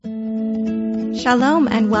Shalom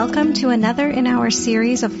and welcome to another in our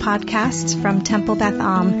series of podcasts from Temple Beth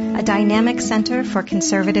Am, a dynamic center for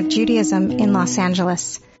conservative Judaism in Los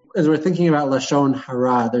Angeles. As we're thinking about Lashon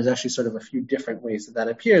Hara, there's actually sort of a few different ways that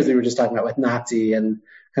appears. We were just talking about with Nazi and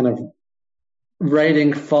kind of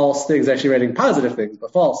writing false things, actually writing positive things,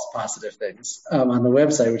 but false positive things on the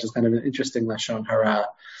website, which is kind of an interesting Lashon Hara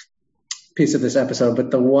piece of this episode.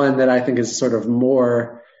 But the one that I think is sort of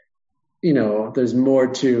more, there's more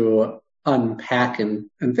to unpack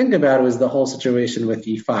and think about was the whole situation with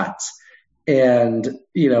Yifat and,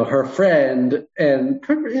 her friend and,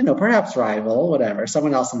 perhaps rival, whatever,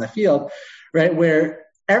 someone else in the field, right? Where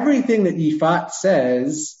everything that Yifat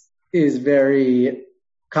says is very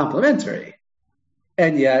complimentary.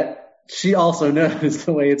 And yet she also knows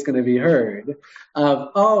the way it's going to be heard.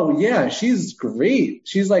 Oh yeah, she's great.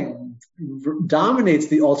 She's like dominates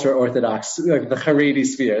the ultra orthodox, like the Haredi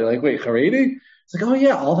sphere. Like, wait, Haredi? It's like, oh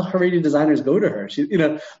yeah, all the Haredi designers go to her. She,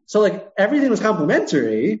 so like everything was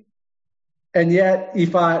complimentary, and yet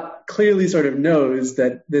Yifat clearly sort of knows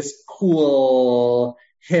that this cool,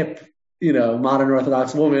 hip, modern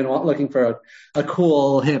Orthodox woman looking for a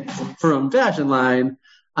cool, hip, firm fashion line,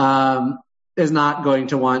 is not going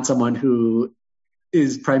to want someone who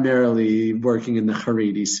is primarily working in the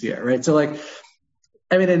Haredi sphere, right? So like,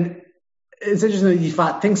 and it's interesting that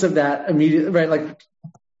Yifat thinks of that immediately, right? Like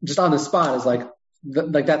just on the spot is like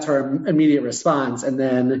that's her immediate response. And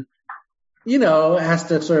then, has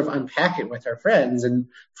to sort of unpack it with her friends. And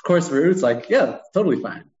of course, Ruth's like, yeah, totally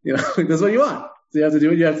fine. That's what you want. So you have to do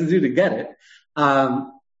what you have to do to get it.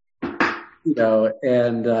 And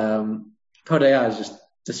Hodaya is just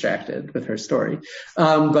distracted with her story.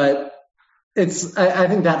 But I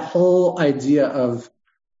think that whole idea of,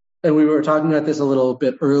 and we were talking about this a little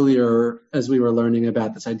bit earlier as we were learning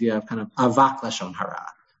about this idea of kind of avak lashon hara,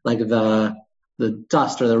 like the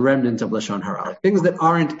dust or the remnant of lashon hara, like things that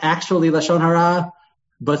aren't actually lashon hara,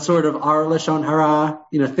 but sort of are lashon hara,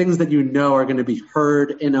 things that are going to be heard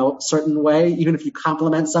in a certain way, even if you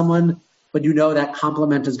compliment someone, but that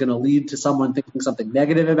compliment is going to lead to someone thinking something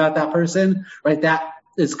negative about that person, right? That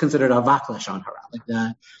is considered avak lashon hara, like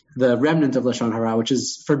the remnant of lashon hara, which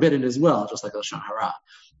is forbidden as well, just like lashon hara.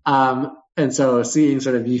 And so seeing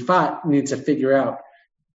sort of Yifat needs to figure out,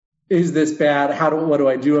 is this bad? What do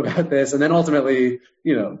I do about this? And then ultimately,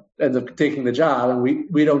 ends up taking the job, and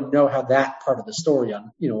we don't know how that part of the story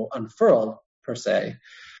unfurled per se.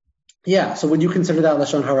 Yeah. So when you consider that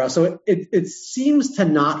lashon hara, so it seems to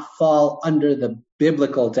not fall under the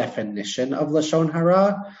biblical definition of lashon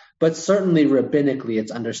hara, but certainly rabbinically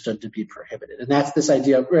it's understood to be prohibited. And that's this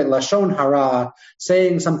idea of lashon hara,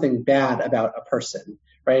 saying something bad about a person,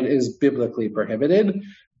 right, is biblically prohibited.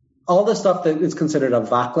 All the stuff that is considered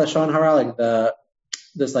avak lashon hara, like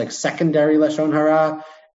this like secondary lashon hara,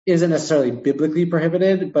 isn't necessarily biblically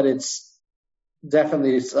prohibited, but it's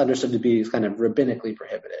definitely understood to be kind of rabbinically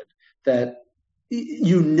prohibited. That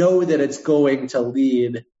that it's going to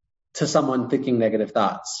lead to someone thinking negative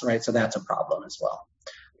thoughts, right? So that's a problem as well.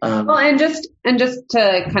 And just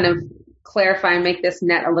to kind of clarify and make this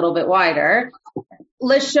net a little bit wider,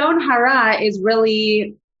 lashon hara is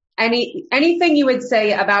really anything you would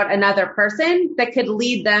say about another person that could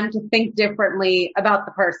lead them to think differently about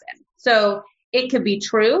the person. So it could be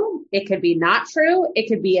true, it could be not true, it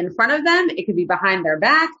could be in front of them, it could be behind their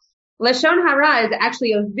back. Lashon hara is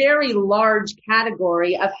actually a very large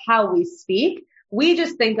category of how we speak. We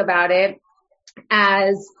just think about it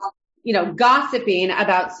as, gossiping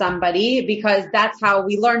about somebody because that's how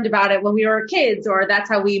we learned about it when we were kids, or that's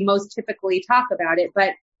how we most typically talk about it.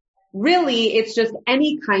 But really, it's just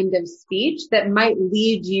any kind of speech that might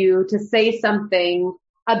lead you to say something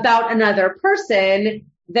about another person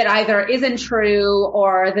that either isn't true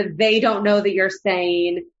or that they don't know that you're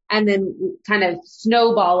saying, and then kind of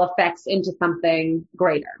snowball effects into something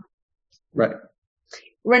greater. Right.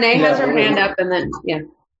 Renee has her hand up, and then, yeah.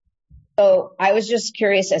 So I was just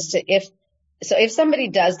curious as to if somebody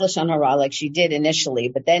does lashon hara like she did initially,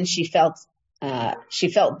 but then she felt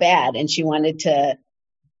bad and she wanted to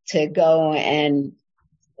go and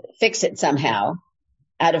fix it somehow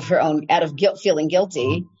out of guilt, feeling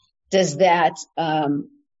guilty. Does that, how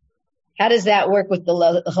does that work with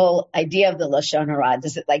the whole idea of the lashon hara?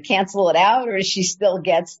 Does it like cancel it out, or she still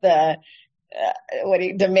gets the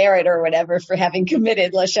merit or whatever for having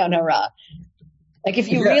committed lashon hara? Like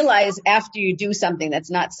if you realize after you do something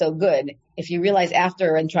that's not so good, if you realize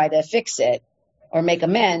after and try to fix it or make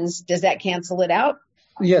amends, does that cancel it out?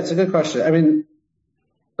 Yeah, it's a good question.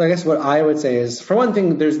 I guess what I would say is, for one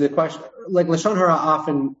thing, there's the question, like lashon hara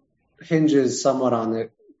often hinges somewhat on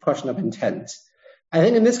the question of intent. I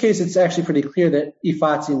think in this case, it's actually pretty clear that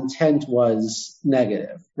Ifat's intent was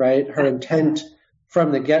negative, right? Her intent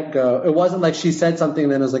from the get-go, it wasn't like she said something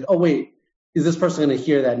and then it was like, oh, wait, is this person going to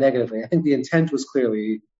hear that negatively? I think the intent was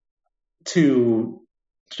clearly to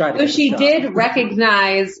try to get she did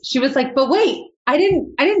recognize, she was like, but wait, I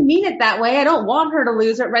didn't mean it that way. I don't want her to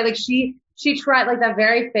lose her, right? Like she tried, like that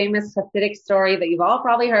very famous Hasidic story that you've all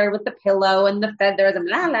probably heard with the pillow and the feathers and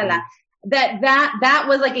la la la. That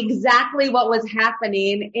was like exactly what was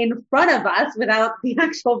happening in front of us without the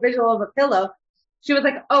actual visual of a pillow. She was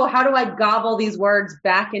like, oh, how do I gobble these words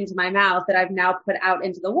back into my mouth that I've now put out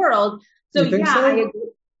into the world? So yeah, so? I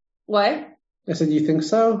agree. What? I said, you think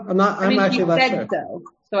so? I'm actually not sure.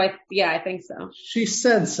 So I think so. She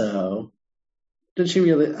said so. Did she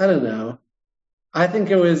really? I don't know. I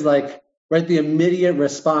think it was like, right, the immediate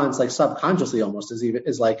response, like subconsciously almost,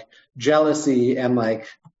 is like jealousy and like,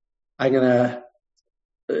 I'm gonna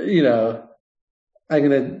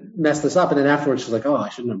mess this up. And then afterwards she's like, oh, I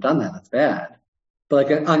shouldn't have done that. That's bad. But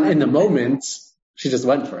like in the moment, she just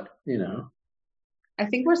went for it, I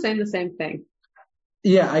think we're saying the same thing.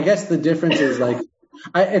 Yeah, I guess the difference is like,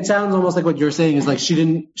 it sounds almost like what you're saying is like she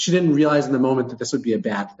didn't realize in the moment that this would be a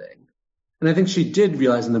bad thing. And I think she did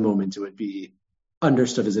realize in the moment it would be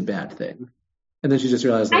understood as a bad thing. And then she just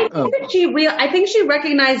realized, like, I think she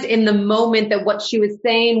recognized in the moment that what she was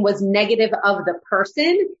saying was negative of the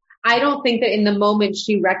person. I don't think that in the moment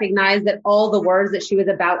she recognized that all the words that she was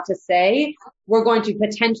about to say were going to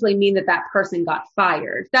potentially mean that person got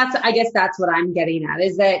fired. I guess that's what I'm getting at,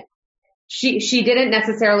 is that she didn't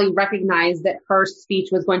necessarily recognize that her speech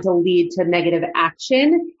was going to lead to negative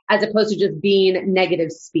action as opposed to just being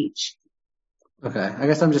negative speech. Okay, I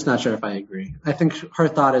guess I'm just not sure if I agree. I think her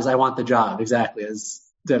thought is, I want the job, exactly as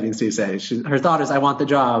Debbie and Steve say. Her thought is, I want the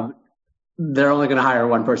job. They're only going to hire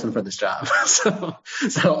one person for this job. So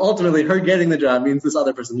ultimately, her getting the job means this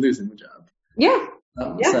other person losing the job. Yeah.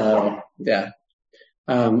 So, yeah.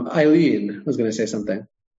 Eileen was going to say something.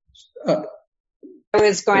 I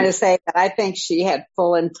was going to say that I think she had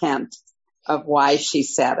full intent of why she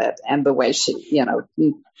said it and the way she,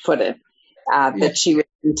 put it. That she was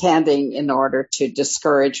intending in order to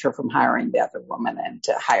discourage her from hiring the other woman and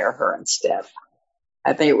to hire her instead.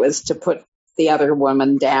 I think it was to put the other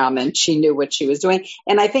woman down, and she knew what she was doing.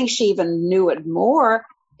 And I think she even knew it more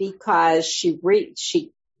because she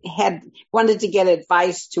had wanted to get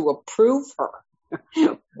advice to approve her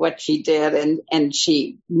what she did, and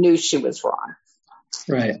she knew she was wrong.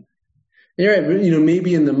 Right. You're right.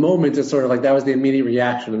 Maybe in the moment it's sort of like that was the immediate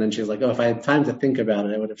reaction, and then she was like, oh, if I had time to think about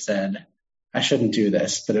it, I would have said, I shouldn't do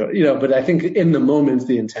this, but I think in the moment,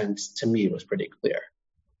 the intent to me was pretty clear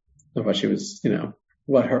of what she was,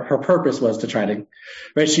 what her purpose was to try to,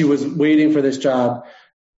 right? She was waiting for this job.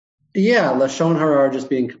 Yeah. Lashon hara, just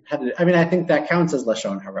being competitive. I mean, I think that counts as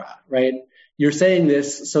Lashon hara, right? You're saying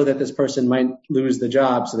this so that this person might lose the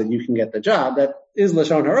job so that you can get the job. That is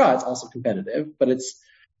Lashon hara. It's also competitive, but it's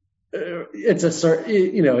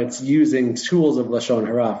using tools of Lashon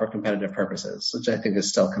hara for competitive purposes, which I think is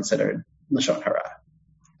still considered Lashon hara.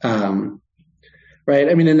 Right?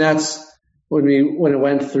 I mean, and that's when it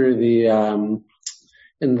went through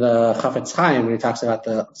in the Chafetz Chaim, when he talks about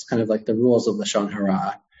the kind of like the rules of Lashon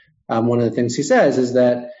hara, one of the things he says is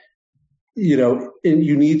that,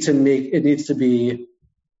 it needs to be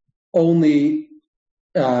only,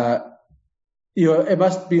 it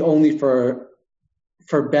must be only for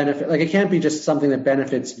benefit. Like, it can't be just something that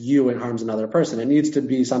benefits you and harms another person. It needs to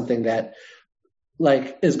be something that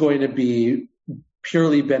like is going to be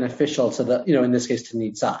purely beneficial to the, in this case to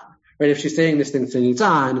Nitzan, right? If she's saying this thing to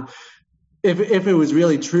Nitzan, if it was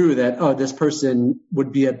really true that, oh, this person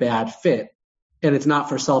would be a bad fit and it's not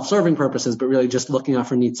for self-serving purposes, but really just looking out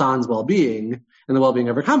for Nitzan's well-being and the well-being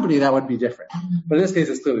of her company, that would be different. But in this case,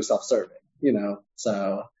 it's clearly self-serving,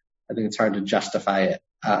 so I think it's hard to justify it,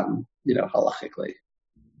 halachically.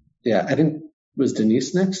 Yeah, I think was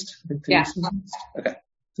Denise next? Was next. Okay,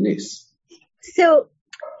 Denise. So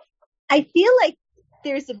I feel like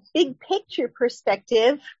there's a big picture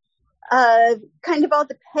perspective of kind of all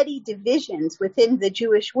the petty divisions within the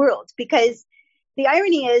Jewish world, because the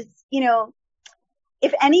irony is,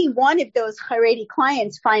 if any one of those Haredi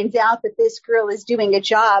clients finds out that this girl is doing a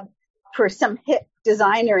job for some hip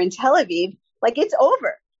designer in Tel Aviv, like, it's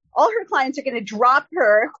over. All her clients are going to drop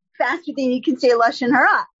her faster than you can say Lashon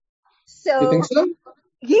hara. So, you think so?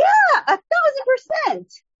 Yeah,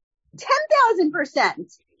 1,000%,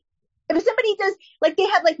 10,000%. If somebody does, like, they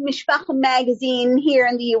have like Mishpacha magazine here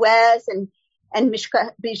in the U.S. and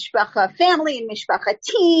Mishpacha family and Mishpacha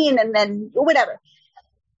teen and then whatever.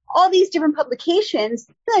 all these different publications,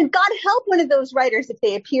 then God help one of those writers if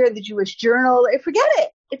they appear in the Jewish Journal. Forget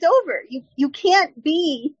it. It's over. You can't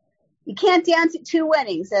dance at two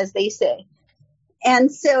weddings, as they say.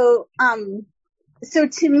 And so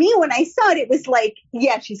to me, when I saw it, it was like,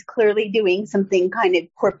 yeah, she's clearly doing something kind of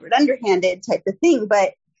corporate underhanded type of thing,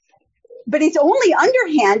 but it's only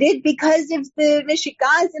underhanded because of the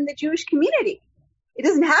Mishigas in the Jewish community. It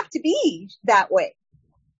doesn't have to be that way.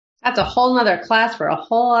 That's a whole nother class for a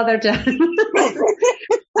whole other time.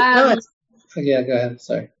 Yeah, go ahead.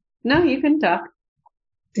 Sorry. No, you can talk.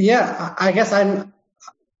 Yeah, I guess I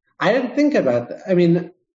didn't think about that. I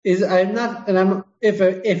mean, so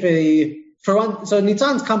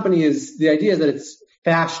Nitzan's company the idea is that it's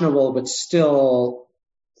fashionable, but still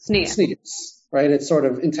sneaks, right? It's sort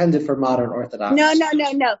of intended for modern Orthodox.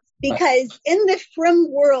 No. Because in the frum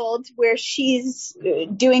world where she's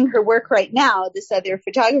doing her work right now, this other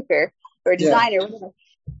photographer or designer,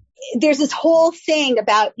 there's this whole thing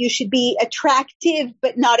about you should be attractive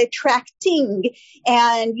but not attracting,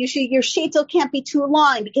 and your sheitel can't be too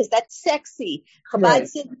long because that's sexy. Chabad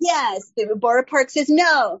says yes, the Bora Park says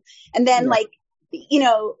no, and then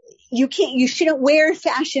you shouldn't wear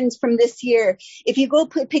fashions from this year. If you go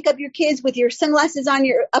pick up your kids with your sunglasses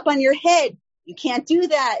up on your head, you can't do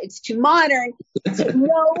that. It's too modern. So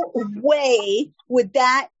no way would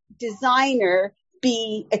that designer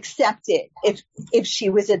be accepted if she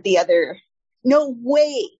was at the other. No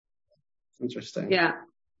way. Interesting. Yeah.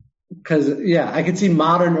 Because, I could see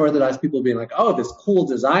modern Orthodox people being like, oh, this cool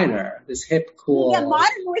designer, this hip, cool. Yeah,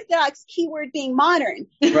 modern Orthodox, keyword being modern.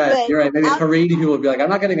 Right, but you're right. Maybe Haredi people would be like,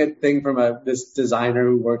 I'm not getting a thing from this designer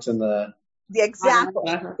who works in the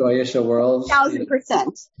Goyish world.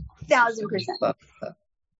 1,000%. 1,000%.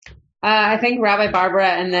 I think Rabbi Barbara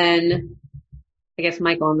and then, I guess,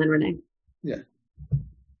 Michael and then Renee. Yeah.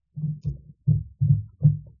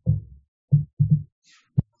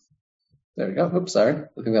 There we go. Oops, sorry.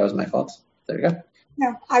 I think that was my fault. There we go.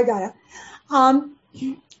 No, I got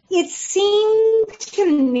it. It seemed to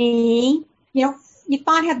me,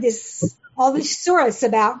 Yifan had all these surahs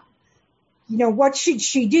about, what should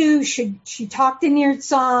she do? Should she talk to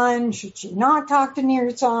Nitzan? Should she not talk to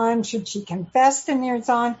Nitzan? Should she confess to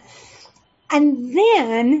Nitzan? And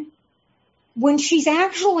then when she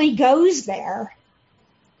actually goes there,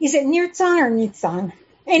 is it Nitzan or Nitzan?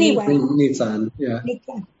 Anyway. Nitzan, yeah.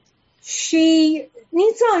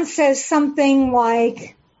 Nitzan says something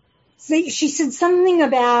like, she said something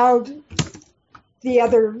about the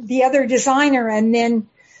other designer, and then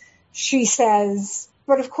she says,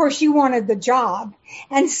 but of course you wanted the job.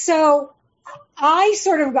 And so I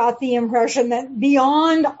sort of got the impression that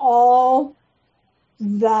beyond all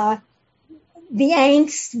the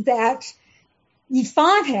angst that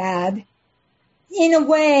Yifan had, in a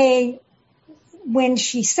way, when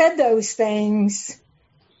she said those things,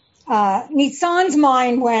 Nitzan's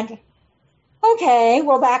mind went, okay,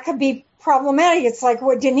 well, that could be problematic. It's like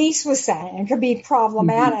what Denise was saying. It could be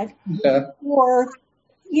problematic. Yeah. Or,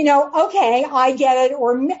 okay, I get it.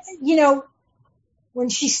 Or, when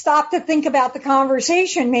she stopped to think about the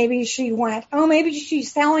conversation, maybe she went, oh, maybe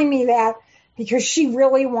she's telling me that because she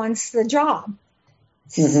really wants the job.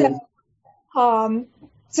 Mm-hmm.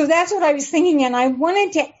 So that's what I was thinking. And I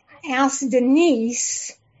wanted to ask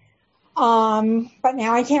Denise, but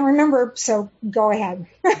now I can't remember. So go ahead.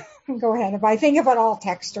 Go ahead. If I think of it, I'll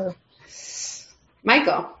text her.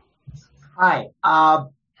 Michael. Hi. Hi.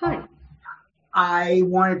 I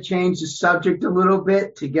want to change the subject a little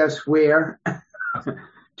bit to guess where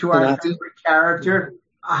to our favorite character.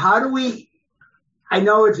 How do we, I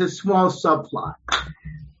know it's a small subplot,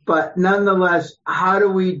 but nonetheless, how do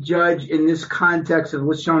we judge in this context of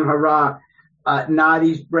Lashon Hara,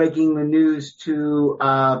 Nadi's breaking the news to,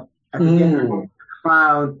 I forget her name,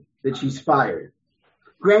 Crown, that she's fired.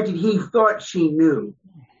 Granted, he thought she knew,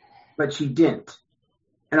 but she didn't.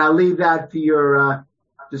 And I'll leave that for your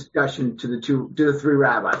discussion to the three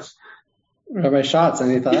rabbis. Rabbi Schatz,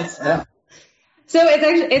 any thoughts? Yeah. So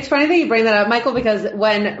it's funny that you bring that up, Michael, because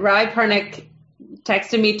when Rabbi Pernick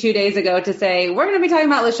texted me 2 days ago to say, we're going to be talking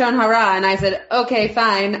about Lashon Hara, and I said, okay,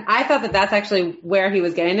 fine. I thought that that's actually where he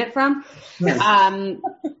was getting it from. Nice.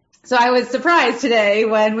 So I was surprised today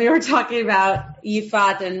when we were talking about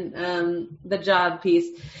Yifat and the job piece.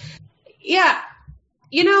 Yeah.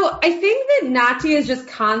 I think that Nati is just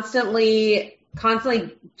constantly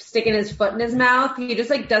sticking his foot in his mouth. He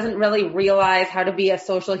just doesn't really realize how to be a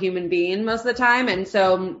social human being most of the time. And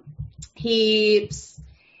so he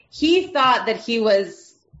thought that he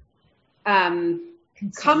was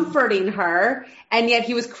comforting her, and yet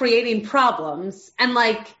he was creating problems. And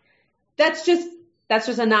that's that's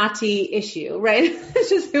just a Nati issue, right? It's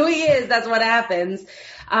just who he is. That's what happens.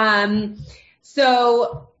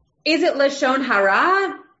 So is it Lashon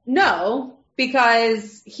Hara? No,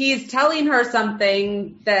 because he's telling her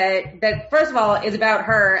something that first of all is about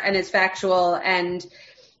her and is factual. And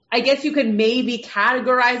I guess you could maybe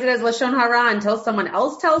categorize it as Lashon Hara until someone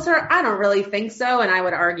else tells her. I don't really think so. And I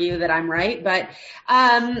would argue that I'm right, but,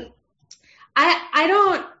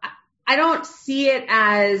 I don't see it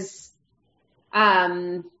as,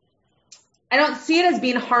 I don't see it as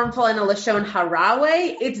being harmful in a Lashon Hara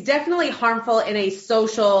way. It's definitely harmful in a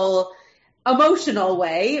social, emotional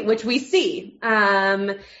way, which we see.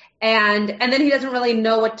 And then he doesn't really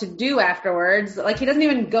know what to do afterwards. Like, he doesn't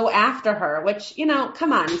even go after her, which,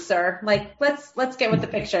 come on, sir. Like, let's get with the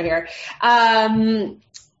picture here.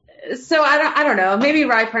 So I don't know. Maybe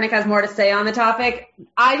Rai Pernick has more to say on the topic.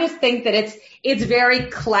 I just think that it's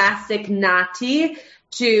very classic Nati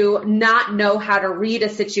to not know how to read a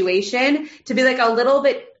situation, to be like a little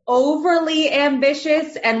bit overly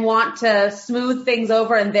ambitious and want to smooth things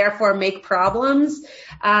over and therefore make problems.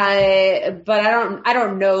 But I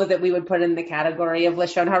don't know that we would put it in the category of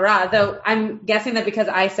Lashon Hara, though I'm guessing that because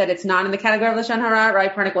I said it's not in the category of Lashon Hara, Rai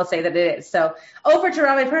Pernick will say that it is. So over to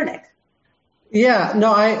Rai Pernick. Yeah,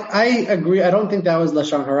 no, I agree. I don't think that was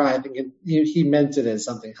Lashon Hara. I think he meant it as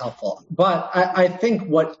something helpful. But I think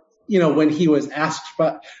when he was asked,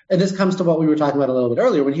 and this comes to what we were talking about a little bit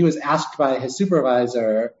earlier, when he was asked by his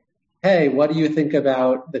supervisor, hey, what do you think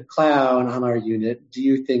about the clown on our unit? Do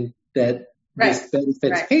you think that this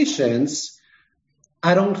benefits patients?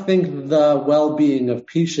 I don't think the well-being of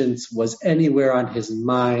patients was anywhere on his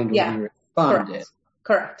mind when he responded.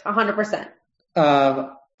 Correct. 100%.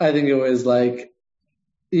 I think it was like,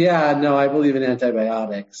 yeah, no, I believe in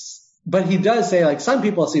antibiotics. But he does say, like, some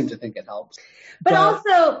people seem to think it helps. But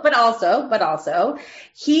also,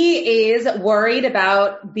 he is worried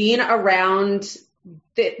about being around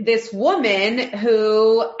this woman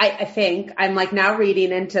who I think I'm like now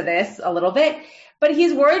reading into this a little bit, but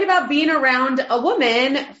he's worried about being around a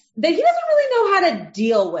woman that he doesn't really know how to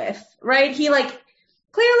deal with, right? He clearly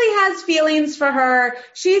has feelings for her.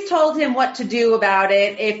 She's told him what to do about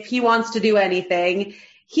it if he wants to do anything.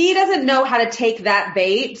 He doesn't know how to take that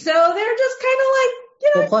bait. So they're just kind of like,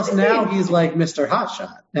 well, plus now he's like Mr.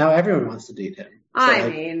 Hotshot. Now everyone wants to date him.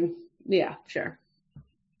 So yeah, sure.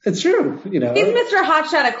 It's true, He's Mr.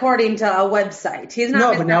 Hotshot according to a website. He's not Mr.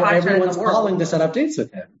 Hotshot. No, but now everyone's calling to set up dates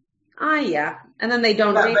with him. Yeah. And then they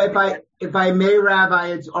don't date if I may,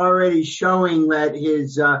 Rabbi, it's already showing that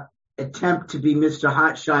his attempt to be Mr.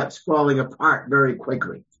 Hotshot's falling apart very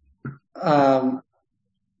quickly.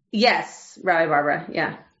 Yes, Rabbi Barbara,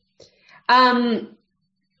 yeah.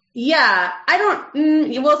 Yeah,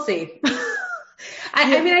 we'll see.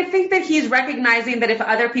 I mean, I think that he's recognizing that if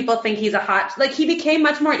other people think he's he became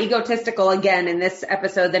much more egotistical again in this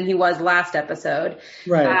episode than he was last episode.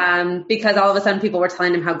 Right. Because all of a sudden people were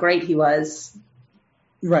telling him how great he was.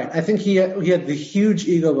 Right. I think he had the huge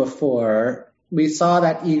ego before. We saw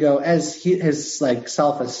that ego as his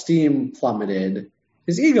self-esteem plummeted.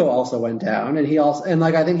 His ego also went down, and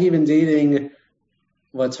I think even dating,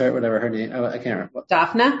 whatever her name, I can't remember.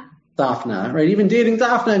 Daphna, right? Even dating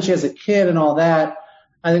Daphna, and she has a kid and all that.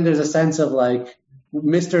 I think there's a sense of like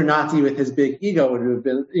Mr. Nati with his big ego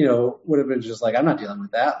would have been just like, I'm not dealing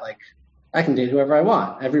with that. Like, I can date whoever I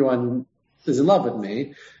want. Everyone is in love with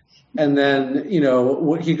me. And then,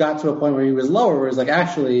 he got to a point where he was lower, where he was like,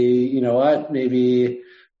 actually, you know what? Maybe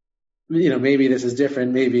this is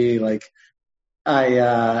different. Maybe like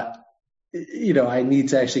I need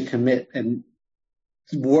to actually commit and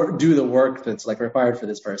do the work that's like required for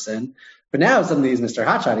this person. But now suddenly he's Mr.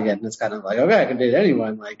 Hotshot again, and it's kind of like, okay, I can date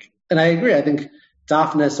anyone. And I agree. I think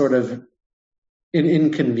Daphna is sort of an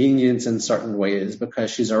inconvenience in certain ways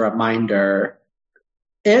because she's a reminder,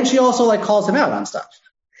 and she also calls him out on stuff.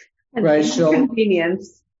 Right?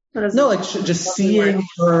 Inconvenience. Just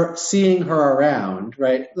seeing her around,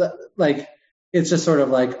 right? It's just sort of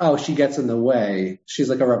like, oh, she gets in the way. She's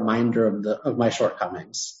like a reminder of my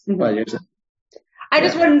shortcomings. Mm-hmm. I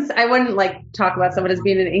wouldn't talk about someone as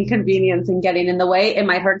being an inconvenience and getting in the way. It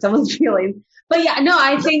might hurt someone's feelings. But yeah, no,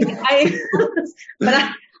 I think I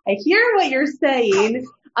hear what you're saying.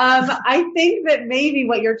 I think that maybe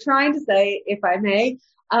what you're trying to say, if I may,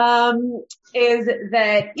 is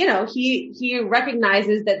that, he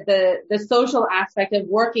recognizes that the social aspect of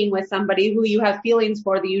working with somebody who you have feelings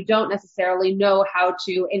for that you don't necessarily know how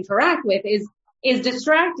to interact with is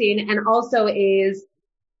distracting and also is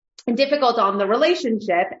difficult on the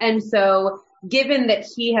relationship. And so given that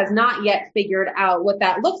he has not yet figured out what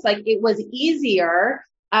that looks like, it was easier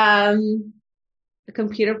A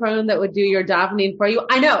computer program that would do your davening for you.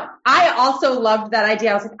 I know. I also loved that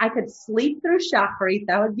idea. I was like, I could sleep through Shacharit.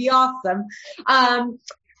 That would be awesome.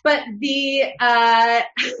 But it'd be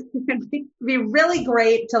really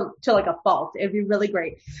great to like a fault. It'd be really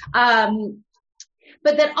great.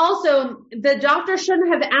 But then also the doctor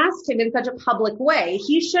shouldn't have asked him in such a public way.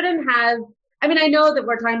 He shouldn't have, I mean, I know that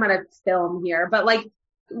we're talking about a film here, but like,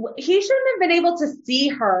 he shouldn't have been able to see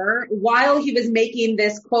her while he was making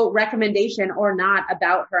this quote recommendation or not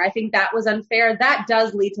about her. I think that was unfair. That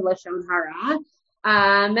does lead to Lashon Hara.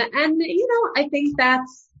 And I think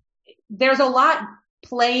there's a lot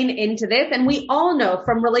playing into this. And we all know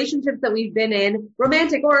from relationships that we've been in,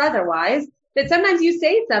 romantic or otherwise, that sometimes you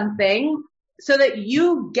say something so that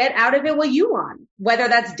you get out of it what you want, whether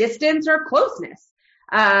that's distance or closeness.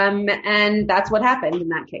 And that's what happened in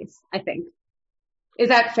that case, I think. Is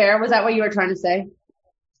that fair? Was that what you were trying to say?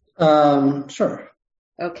 Sure.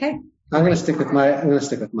 Okay. I'm going to stick with my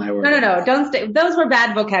words. No. Don't stick. Those were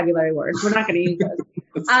bad vocabulary words. We're not going to use those.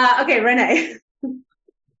 Okay, Renee.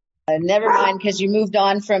 Never mind, because you moved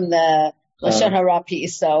on from the Lashon Hara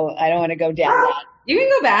piece, so I don't want to go down that. You can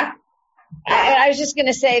go back. I was just going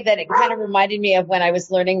to say that it kind of reminded me of when I was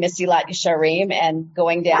learning Mesilat Yesharim and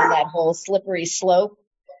going down that whole slippery slope,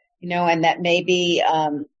 and that maybe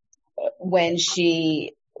when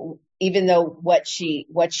she, even though what she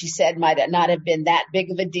said might not have been that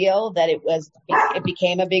big of a deal, that it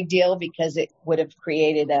became a big deal because it would have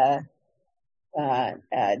created a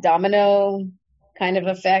domino kind of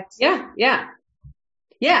effect. Yeah.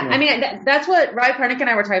 I mean, that's what Rabbi Pernick and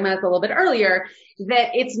I were talking about a little bit earlier,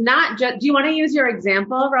 that it's not just, do you want to use your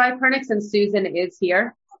example, Rabbi Pernick, since Susan is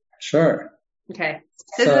here? Sure. Okay.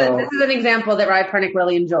 This is an example that Rabbi Pernick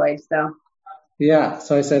really enjoyed, so. Yeah.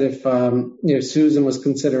 So I said if, Susan was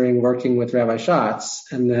considering working with Rabbi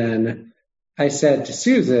Schatz, and then I said to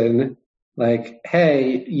Susan, like,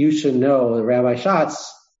 hey, you should know that Rabbi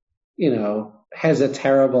Schatz, has a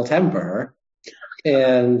terrible temper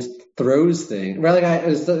and throws things. Like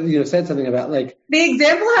I said something about like. The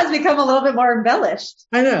example has become a little bit more embellished.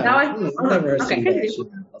 I know.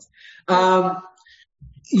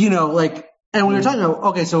 And we were talking about,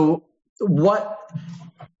 okay, so what,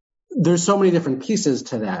 there's so many different pieces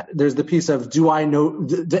to that. There's the piece of,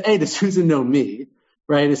 does Susan know me,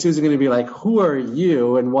 right? Is Susan going to be like, who are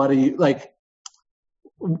you? And what are you, like,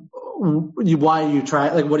 why are you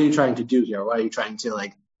trying, like, what are you trying to do here? Why are you trying to,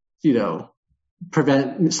 like,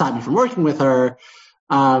 stop me from working with her?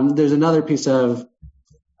 There's another piece of,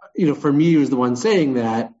 for me, who's the one saying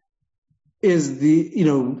that, is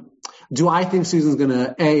the, do I think Susan's going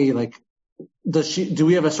to, do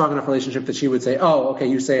we have a strong enough relationship that she would say, oh, okay,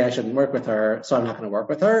 you say I shouldn't work with her, so I'm not going to work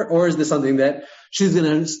with her? Or is this something that she's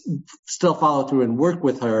going to still follow through and work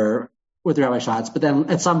with her, with Rabbi Schatz, but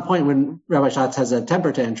then at some point when Rabbi Schatz has a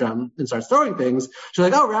temper tantrum and starts throwing things, she's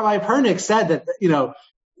like, oh, Rabbi Pernick said that,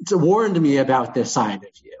 warned me about this side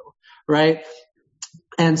of you, right?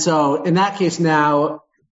 And so in that case now,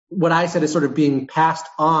 what I said is sort of being passed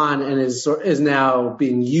on and is now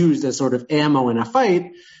being used as sort of ammo in a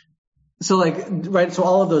fight. So right, so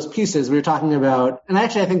all of those pieces we were talking about, and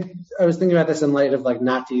actually I think I was thinking about this in light of like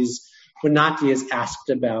when Nati is asked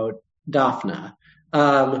about Daphna,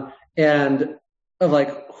 and of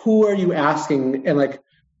like, who are you asking? And like,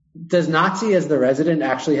 does Nati as the resident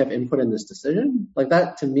actually have input in this decision? Like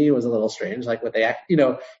that to me was a little strange, like what they,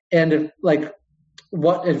 and if, like,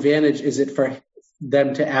 what advantage is it for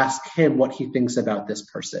them to ask him what he thinks about this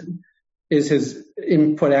person? Is his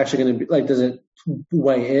input actually going to be like, does it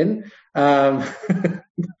weigh in? I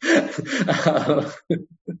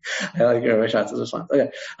like your shots as a response.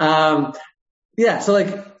 Okay. So like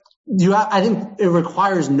I think it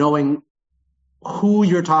requires knowing who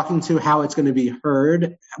you're talking to, how it's going to be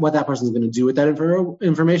heard, what that person's going to do with that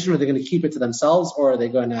information. Are they going to keep it to themselves, or are they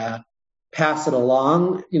going to pass it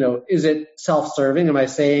along? Is it self-serving? Am I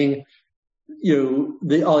saying,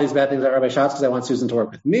 all these bad things about Rabbi Schatz because I want Susan to work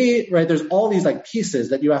with me, right? There's all these like pieces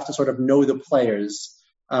that you have to sort of know the players,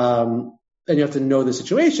 and you have to know the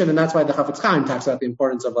situation. And that's why the Chafetz Chaim talks about the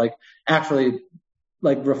importance of like actually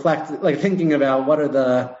like reflect, like thinking about what are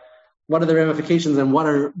the ramifications and what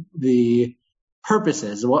are the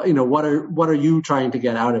purposes? What are you trying to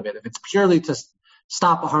get out of it? If it's purely to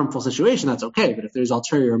stop a harmful situation, that's okay. But if there's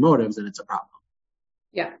ulterior motives, then it's a problem.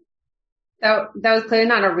 Yeah. So that was clearly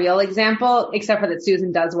not a real example, except for that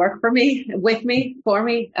Susan does work for me, with me, for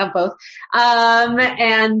me, both. But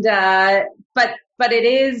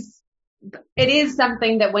it is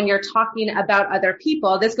something that when you're talking about other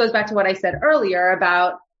people, this goes back to what I said earlier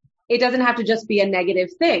about it doesn't have to just be a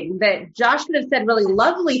negative thing, that Josh could have said really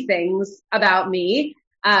lovely things about me,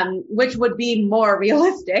 which would be more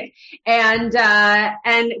realistic, and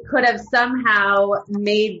could have somehow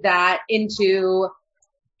made that into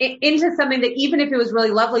something that, even if it was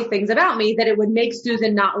really lovely things about me, that it would make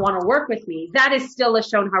Susan not want to work with me. That is still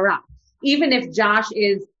Lashon Hara. Even if Josh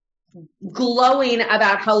is glowing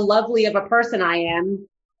about how lovely of a person I am,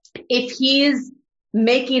 if he's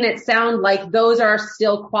making it sound like those are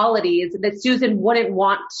still qualities that Susan wouldn't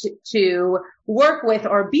want to work with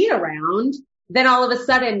or be around, then all of a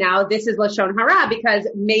sudden now this is Lashon Hara, because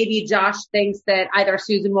maybe Josh thinks that either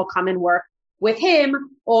Susan will come and work with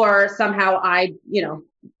him, or somehow I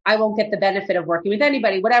won't get the benefit of working with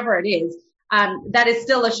anybody, whatever it is. That is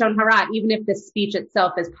still Lashon Hara, even if the speech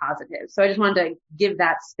itself is positive. So I just wanted to give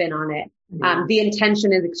that spin on it. The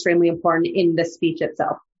intention is extremely important in the speech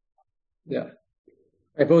itself. Yeah.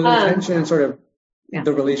 Right, both intention and sort of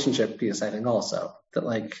the relationship piece, I think, also. That,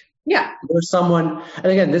 like, there's someone, and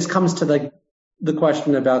again, this comes to the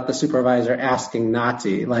question about the supervisor asking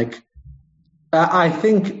Nati. Like, I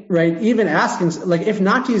think, right, even asking, like, if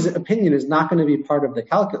Nati's opinion is not going to be part of the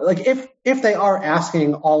calculus, like, if they are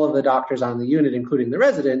asking all of the doctors on the unit, including the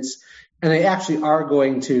residents, and they actually are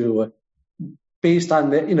going to, based on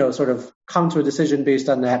the, sort of come to a decision based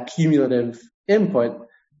on that cumulative input,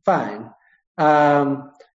 fine.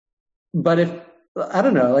 But if, I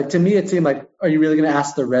don't know, like, to me, it seemed like, are you really going to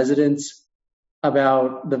ask the residents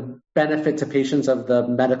about the benefit to patients of the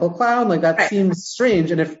medical clown? Like, that seems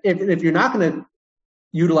strange. And if you're not going to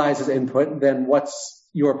utilize his input, then what's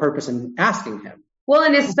your purpose in asking him? Well,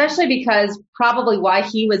 and especially because probably why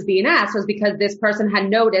he was being asked was because this person had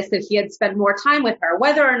noticed that he had spent more time with her.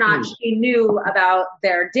 Whether or not she knew about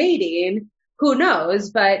their dating, who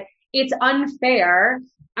knows? But it's unfair.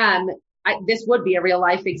 This would be a real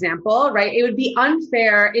life example, right? It would be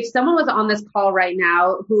unfair if someone was on this call right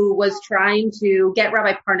now who was trying to get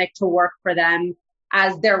Rabbi Parnick to work for them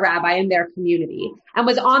as their rabbi in their community, and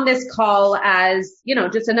was on this call as,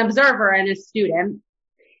 just an observer and a student.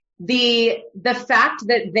 The fact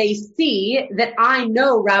that they see that I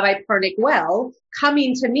know Rabbi Parnick well,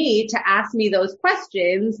 coming to me to ask me those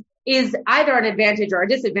questions is either an advantage or a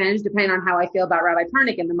disadvantage, depending on how I feel about Rabbi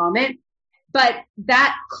Parnick in the moment. But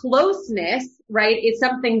that closeness, right, is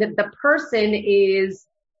something that the person is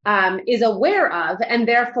aware of, and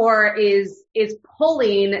therefore is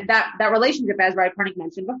pulling that relationship, as Rabbi Parnick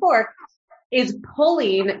mentioned before, is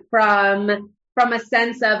pulling from a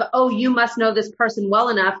sense of, oh, you must know this person well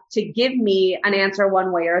enough to give me an answer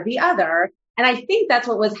one way or the other. And I think that's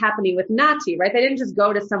what was happening with Nati, right? They didn't just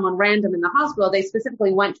go to someone random in the hospital. They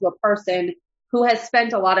specifically went to a person who has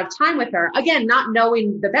spent a lot of time with her. Again, not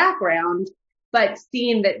knowing the background, but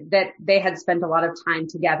seeing that they had spent a lot of time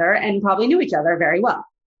together and probably knew each other very well.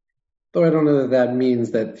 Though I don't know that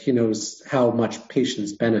means that he knows how much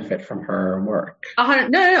patients benefit from her work.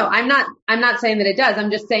 No. I'm not saying that it does.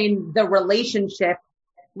 I'm just saying the relationship,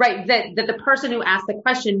 right? That the person who asked the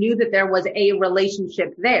question knew that there was a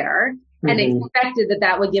relationship there, and expected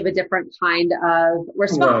that would give a different kind of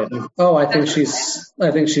response. Right. Oh, I think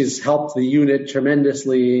she's helped the unit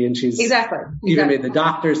tremendously, and she's even made the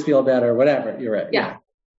doctors feel better. Whatever. You're right. Yeah.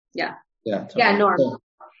 Totally. Yeah. Norm.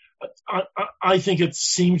 I think it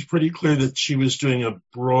seemed pretty clear that she was doing a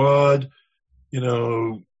broad,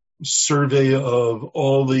 survey of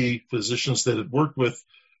all the physicians that had worked with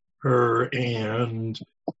her, and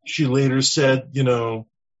she later said,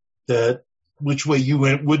 that which way you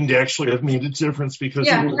went wouldn't actually have made a difference because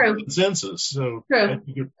it was a consensus. So I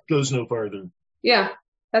think it goes no farther. Yeah,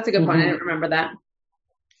 that's a good point. I didn't remember that.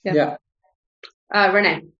 Yeah.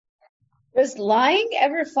 Renee. Does lying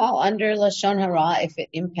ever fall under Lashon Hara if it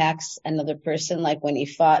impacts another person? Like when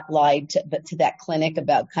Ifat lied to that clinic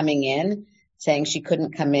about coming in, saying she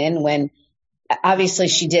couldn't come in, when obviously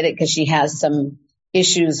she did it because she has some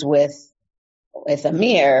issues with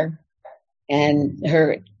Amir, and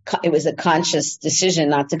it was a conscious decision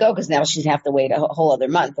not to go because now she'd have to wait a whole other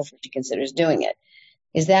month before she considers doing it.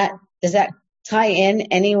 Does that tie in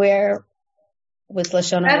anywhere with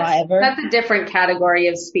Lashon Hara ever? That's a different category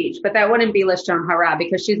of speech, but that wouldn't be Lashon Hara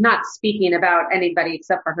because she's not speaking about anybody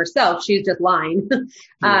except for herself. She's just lying.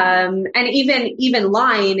 And even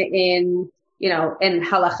lying in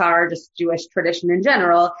halakha or just Jewish tradition in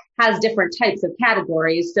general has different types of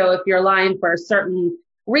categories. So if you're lying for a certain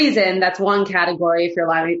reason, that's one category. If you're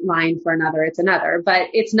lying for another, it's another. But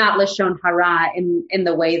it's not Lashon Hara in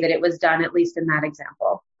the way that it was done, at least in that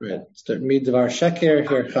example. Right. Midvar sheker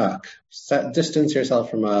hirchak. Distance yourself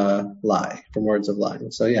from a lie, from words of lying.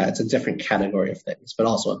 So yeah, it's a different category of things, but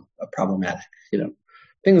also a problematic,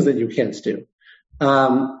 things that you can't do.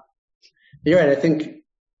 You're right. I think,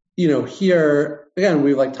 here again,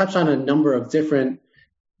 we've touched on a number of different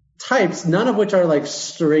types, none of which are like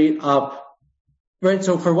straight up, right?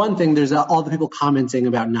 So for one thing, there's all the people commenting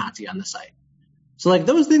about Nati on the site. So like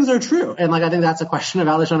those things are true. And like I think that's a question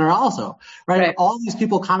about Lashon Hara also, right? All these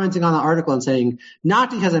people commenting on the article and saying,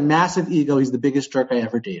 Nati has a massive ego, he's the biggest jerk I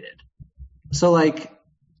ever dated. So like,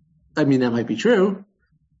 I mean, that might be true.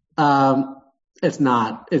 It's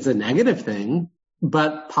a negative thing,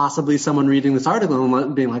 but possibly someone reading this article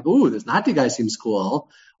and being like, ooh, this Nati guy seems cool,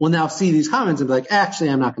 will now see these comments and be like,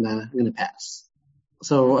 actually, I'm not gonna pass.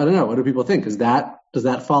 So I don't know. What do people think? Does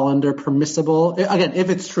that fall under permissible? Again, if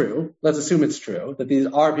it's true, let's assume it's true that these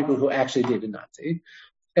are people who actually dated Nati,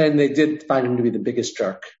 and they did find him to be the biggest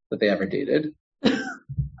jerk that they ever dated.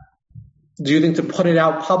 Do you think to put it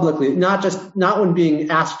out publicly, not when being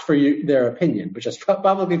asked for their opinion, but just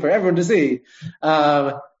publicly for everyone to see,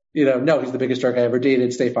 no, he's the biggest jerk I ever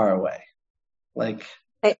dated, stay far away. Like,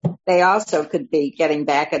 they also could be getting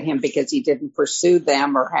back at him because he didn't pursue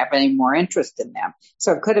them or have any more interest in them.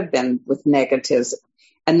 So it could have been with a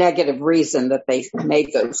negative reason that they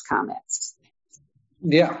made those comments.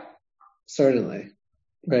 Yeah, certainly.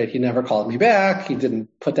 Right. He never called me back. He didn't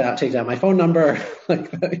take down my phone number.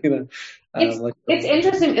 It's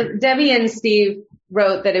interesting. Debbie and Steve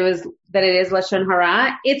wrote that it is Lashon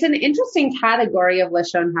Hara. It's an interesting category of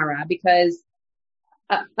Lashon Hara because,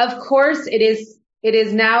 of course, it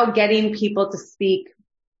is now getting people to speak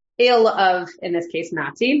ill of, in this case,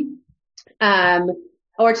 Nati,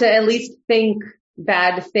 or to at least think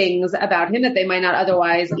bad things about him that they might not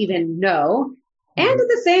otherwise even know. And at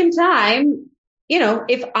the same time,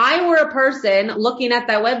 if I were a person looking at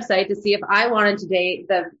that website to see if I wanted to date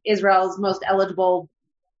Israel's most eligible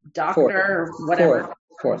doctor or whatever.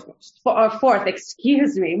 Fourth,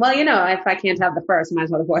 excuse me. Well, if I can't have the first, might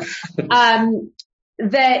as well have fourth.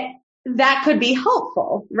 That could be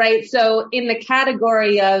helpful, right? So in the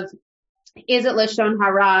category of, is it Lashon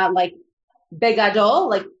Hara, like begadol,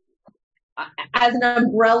 like as an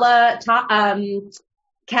umbrella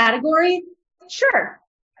category? Sure.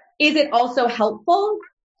 Is it also helpful?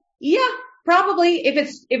 Yeah, probably if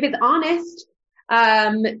it's honest.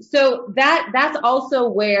 So that's also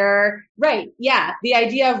where, right. Yeah. The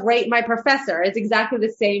idea of rate my professor is exactly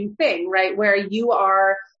the same thing, right? Where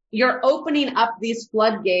you're opening up these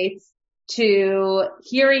floodgates to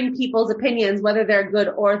hearing people's opinions, whether they're good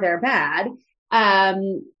or they're bad.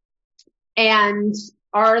 And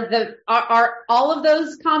are all of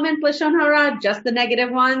those comments Lashon Hara, just the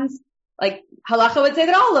negative ones? Like halacha would say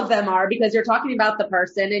that all of them are, because you're talking about the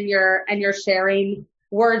person and you're sharing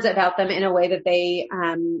words about them in a way that they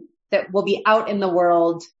that will be out in the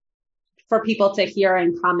world for people to hear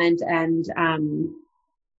and comment and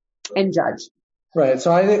judge. Right.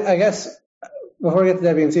 So I guess before we get to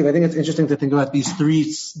Debbie and Steve, I think it's interesting to think about these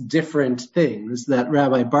three different things that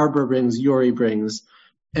Rabbi Barber brings, Yori brings,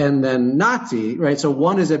 and then Nati, right? So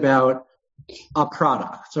one is about a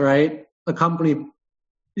product, right? A company,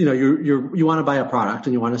 you want to buy a product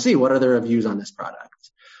and you want to see what are the reviews on this product.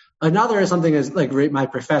 Another is something as like Rate My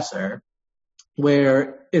Professor,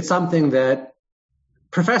 where it's something that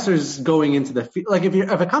professors going into the field, like if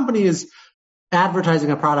a company is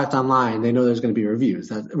advertising a product online, they know there's going to be reviews.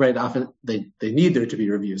 Right? Often they need there to be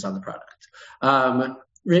reviews on the product.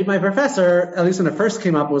 Rate My Professor, at least when it first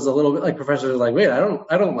came up, was a little bit like professors were like, wait, I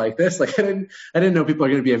don't like this. Like I didn't know people are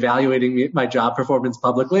going to be evaluating my job performance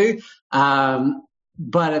publicly.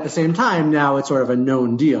 But at the same time, now it's sort of a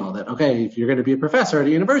known deal that, okay, if you're going to be a professor at a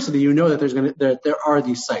university, you know that there are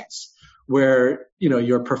these sites where,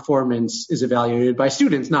 your performance is evaluated by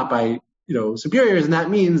students, not by, superiors. And that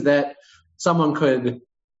means that someone could,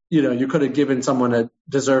 you could have given someone a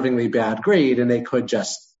deservingly bad grade and they could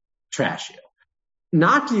just trash you.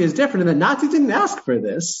 Nati is different in that Nati didn't ask for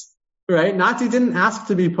this, right? Nati didn't ask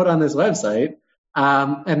to be put on this website.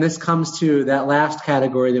 And this comes to that last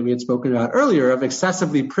category that we had spoken about earlier of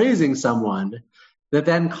excessively praising someone that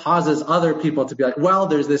then causes other people to be like, well,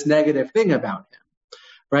 there's this negative thing about him,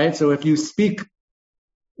 right? So if you speak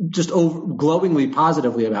just glowingly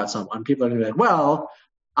positively about someone, people are going to be like, well,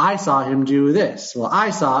 I saw him do this. Well,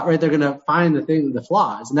 right? They're going to find the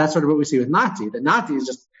flaws. And that's sort of what we see with Nati, that Nati is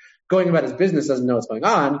just going about his business, doesn't know what's going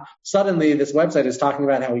on. Suddenly this website is talking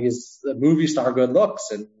about how he's a movie star, good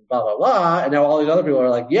looks and blah, blah, blah. And now all these other people are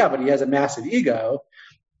like, yeah, but he has a massive ego.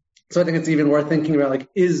 So I think it's even worth thinking about, like,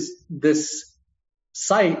 is this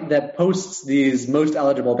site that posts these most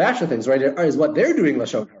eligible bachelor things, right, is what they're doing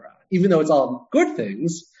Lashon Hara, even though it's all good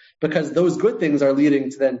things, because those good things are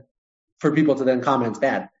leading to for people to then comment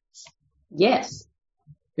bad things. Yes.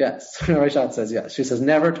 Yes. Raishat says yes. She says,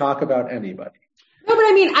 never talk about anybody. No, but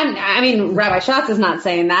I mean, Rabbi Schatz is not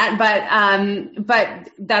saying that, but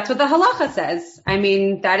that's what the halacha says. I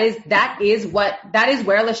mean, that is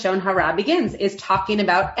where Lashon Hara begins, is talking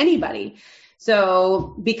about anybody.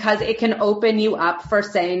 So because it can open you up for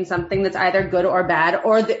saying something that's either good or bad,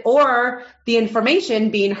 or the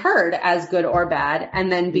information being heard as good or bad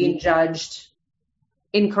and then being judged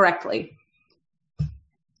incorrectly.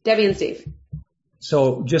 Debbie and Steve.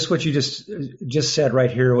 So just what you just said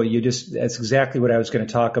right here, that's exactly what I was going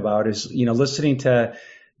to talk about is, listening to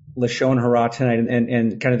Lashon Hara tonight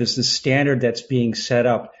and kind of this standard that's being set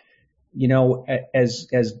up,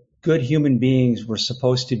 as good human beings, we're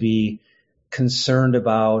supposed to be concerned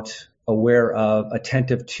about, aware of,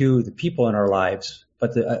 attentive to the people in our lives.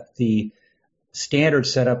 But the standard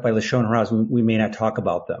set up by Lashon Hara is we may not talk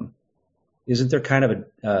about them. Isn't there kind of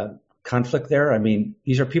a conflict there? I mean,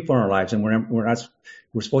 these are people in our lives, and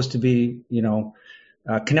we're supposed to be,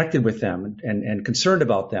 connected with them and concerned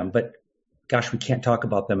about them. But gosh, we can't talk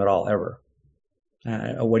about them at all ever.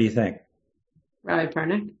 What do you think? Rabbi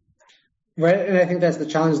Pernick? Right, and I think that's the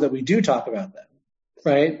challenge, that we do talk about them,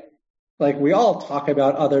 right? Like, we all talk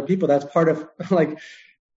about other people. That's part of, like,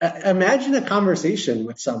 imagine a conversation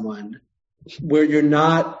with someone where you're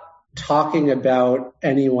not talking about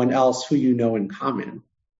anyone else who you know in common,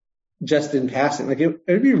 just in passing. Like, it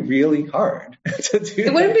would be really hard to do.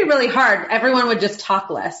 It wouldn't be really hard. Everyone would just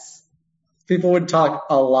talk less. People would talk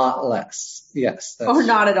a lot less. Yes. Or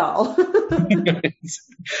not at all.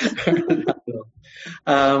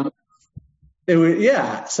 It would,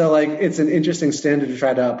 yeah. So, like, it's an interesting standard to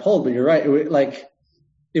try to uphold, but you're right.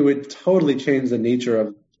 It would totally change the nature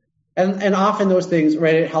of, and often those things,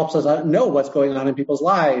 right? It helps us know what's going on in people's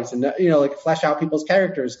lives, and like, flesh out people's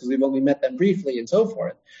characters because we've only met them briefly and so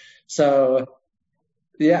forth. So,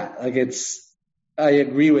 yeah, like, I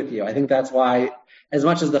agree with you. I think that's why, as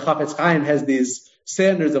much as the Chafetz Chaim has these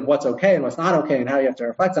standards of what's okay and what's not okay and how you have to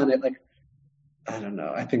reflect on it, like, I don't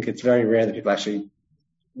know. I think it's very rare that people actually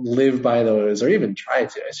live by those or even try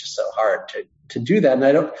to. It's just so hard to do that. And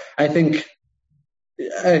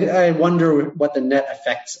I wonder what the net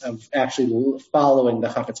effects of actually following the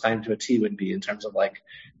Chafetz Chaim to a T would be in terms of, like,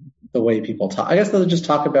 the way people talk. I guess they'll just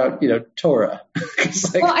talk about, Torah.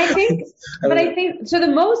 Like, well, I think so. The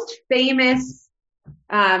most famous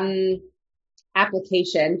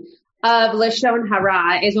application of Lashon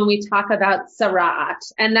Hara is when we talk about Sara'at,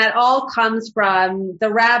 and that all comes from the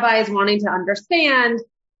rabbis wanting to understand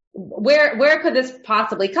where could this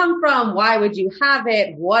possibly come from? Why would you have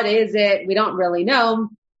it? What is it? We don't really know.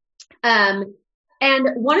 And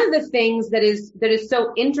one of the things that is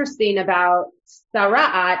so interesting about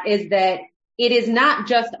Sara'at is that it is not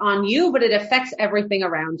just on you, but it affects everything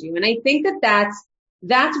around you. And I think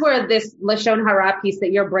that's where this Lashon Hara piece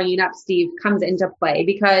that you're bringing up, Steve, comes into play,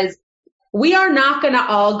 because we are not going to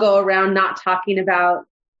all go around not talking about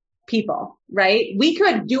people, right? We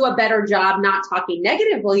could do a better job not talking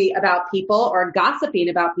negatively about people or gossiping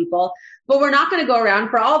about people, but we're not going to go around,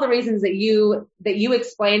 for all the reasons that you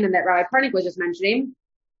explained and that Rabbi Pernick was just mentioning.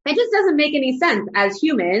 It just doesn't make any sense as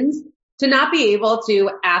humans to not be able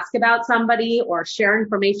to ask about somebody or share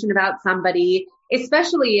information about somebody,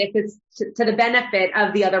 especially if it's to the benefit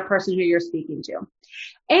of the other person who you're speaking to.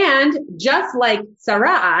 And just like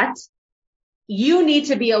Sara'at, you need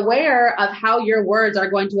to be aware of how your words are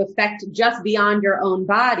going to affect just beyond your own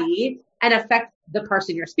body and affect the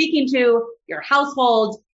person you're speaking to, your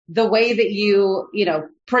household, the way that you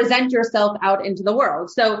present yourself out into the world.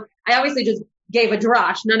 So I obviously just gave a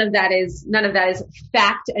drash. None of that is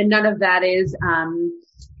fact, and none of that is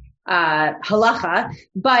halacha,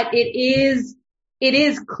 but it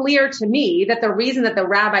is clear to me that the reason that the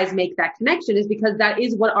rabbis make that connection is because that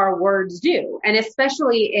is what our words do. And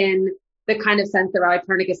especially in the kind of sense that Rabbi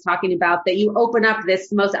Pernick is talking about, that you open up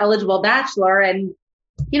this most eligible bachelor, and,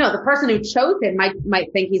 the person who chose him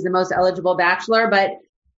might think he's the most eligible bachelor, but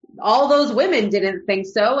all those women didn't think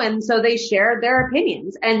so. And so they shared their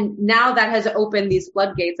opinions. And now that has opened these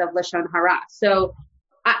floodgates of Lashon Hara. So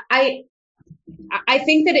I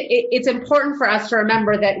think that it's important for us to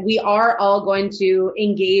remember that we are all going to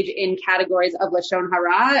engage in categories of Lashon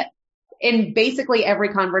Hara in basically every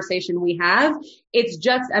conversation we have. It's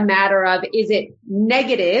just a matter of, is it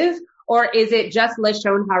negative or is it just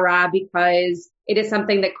Lashon Hara because it is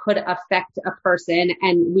something that could affect a person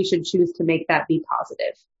and we should choose to make that be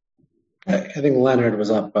positive. I think Leonard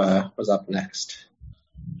was up next.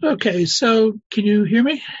 Okay, so can you hear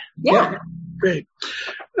me? Yeah. Great.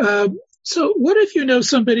 So what if you know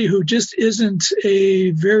somebody who just isn't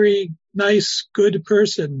a very nice, good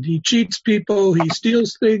person? He cheats people, he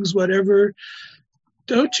steals things, whatever.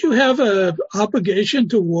 don't you have an obligation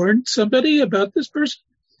to warn somebody about this person?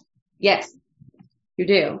 Yes, you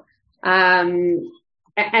do.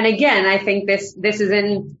 And again, I think this is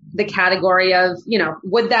in the category of,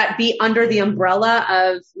 would that be under the umbrella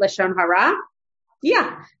of Lashon Hara?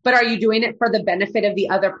 Yeah. But are you doing it for the benefit of the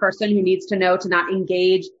other person who needs to know to not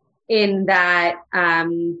engage in that,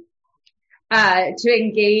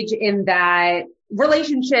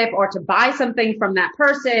 relationship or to buy something from that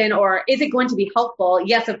person? Or is it going to be helpful?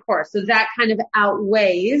 Yes, of course. So that kind of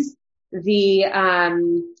outweighs the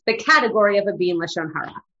category of it being Lashon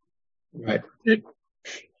Hara. Right.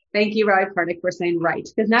 Thank you, Rabbi Parnick, for saying right,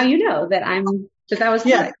 because now you know that that was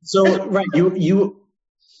correct. So right,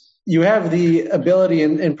 you have the ability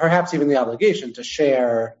and perhaps even the obligation to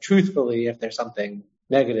share truthfully if there's something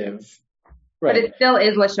negative. Right. But it still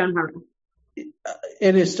is Lashon Hara.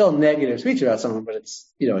 It is still negative speech about someone, but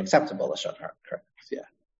it's acceptable Lashon Hara. Correct. Yeah.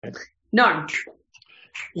 Right. Norm.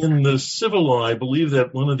 In the civil law, I believe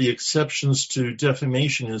that one of the exceptions to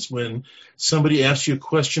defamation is when somebody asks you a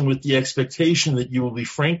question with the expectation that you will be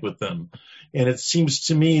frank with them. And it seems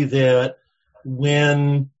to me that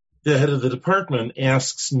when the head of the department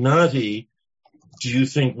asks Nati, do you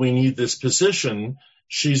think we need this position?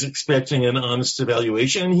 She's expecting an honest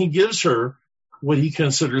evaluation, and he gives her what he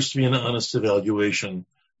considers to be an honest evaluation.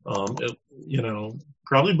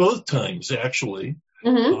 Probably both times, actually.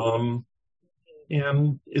 Mm-hmm.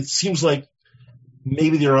 And it seems like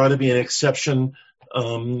maybe there ought to be an exception,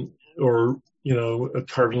 or a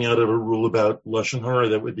carving out of a rule about Lashon Hara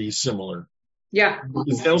that would be similar. Yeah.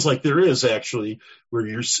 It sounds like there is actually where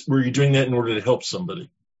you're doing that in order to help somebody.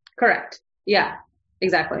 Correct. Yeah,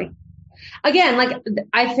 exactly. Again,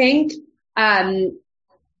 I think,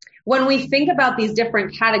 when we think about these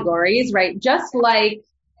different categories, right, just like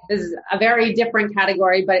this is a very different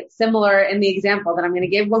category, but it's similar in the example that I'm going to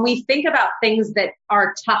give. When we think about things that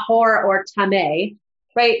are tahor or tameh,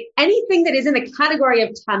 right, anything that is in the category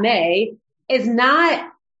of tameh is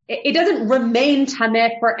not, it doesn't remain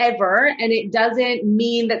tameh forever, and it doesn't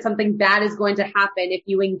mean that something bad is going to happen if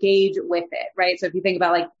you engage with it, right? So if you think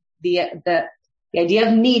about the idea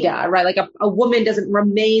of nida, right, a woman doesn't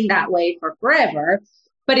remain that way for forever,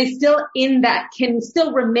 but is still can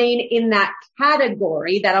still remain in that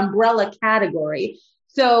category, that umbrella category.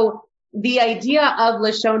 So the idea of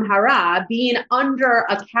Lashon Hara being under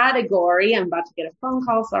a category, I'm about to get a phone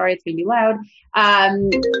call, sorry, it's going to be loud.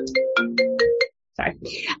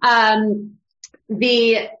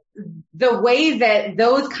 The way that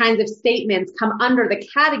those kinds of statements come under the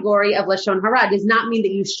category of Lashon Hara does not mean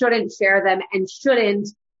that you shouldn't share them and shouldn't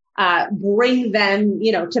bring them,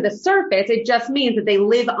 to the surface. It just means that they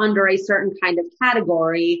live under a certain kind of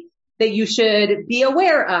category that you should be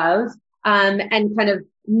aware of, and kind of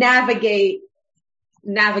navigate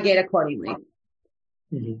accordingly.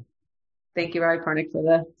 Mm-hmm. Thank you, Rabbi Parnick, for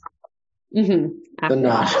the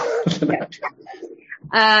nod.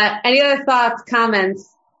 Any other thoughts, comments?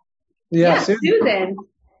 Yeah, Susan. You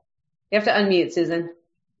have to unmute, Susan.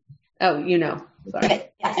 Oh, Sorry. Okay,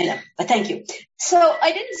 yeah, I know, but thank you. So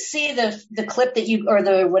I didn't see the clip that you, or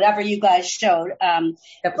the whatever you guys showed.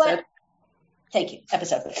 Episode. Thank you,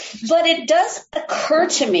 episode. But it does occur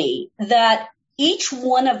to me that each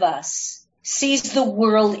one of us sees the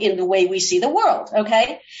world in the way we see the world,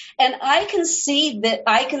 okay? And I can see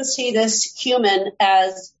this human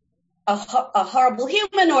as a horrible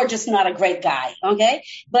human or just not a great guy, okay?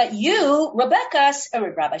 But you,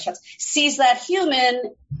 Rabbi Schutz, sees that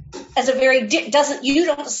human as a you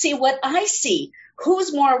don't see what I see.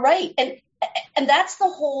 Who's more right? And that's the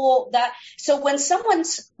whole, so when someone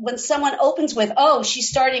opens with, oh, she's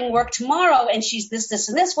starting work tomorrow and she's this,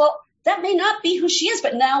 and this, well, that may not be who she is,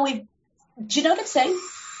 but now do you know what I'm saying?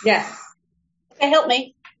 Yes. Okay, help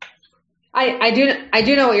me. I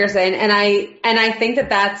do know what you're saying. And I think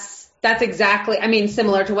that's exactly,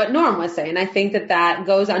 similar to what Norm was saying. I think that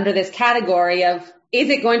goes under this category of, is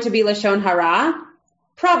it going to be Lashon Hara?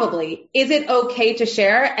 Probably. Is it okay to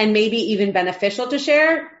share and maybe even beneficial to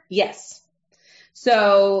share? Yes.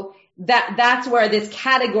 So that's where this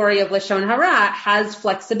category of Lashon Hara has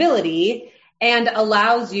flexibility and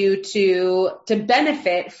allows you to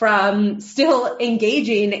benefit from still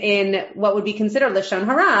engaging in what would be considered Lashon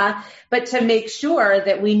Hara, but to make sure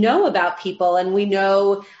that we know about people and we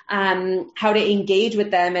know how to engage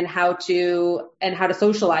with them and how to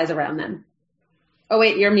socialize around them. Oh,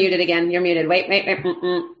 wait, you're muted again. You're muted. Wait.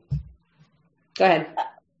 Go ahead.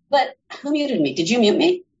 But who muted me? Did you mute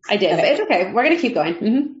me? I did. Okay. It's okay. We're going to keep going.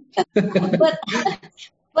 Mm-hmm.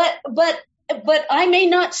 But I may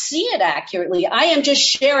not see it accurately. I am just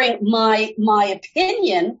sharing my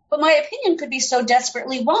opinion, but my opinion could be so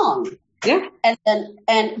desperately wrong. Yeah.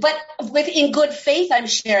 But in good faith, I'm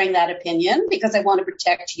sharing that opinion because I want to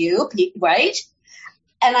protect you, right?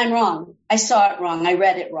 And I'm wrong. I saw it wrong. I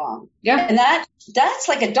read it wrong. Yeah. And that's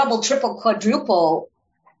like a double, triple, quadruple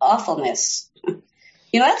awfulness.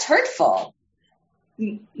 That's hurtful.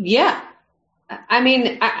 Yeah. I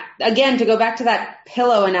mean, again, to go back to that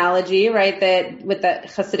pillow analogy, right, that with the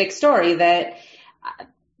Hasidic story, that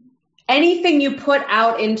anything you put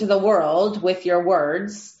out into the world with your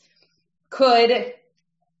words could,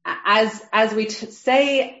 as we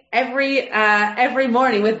say every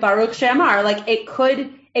morning with Baruch She'amar, like it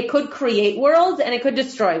could create worlds and it could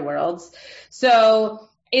destroy worlds. So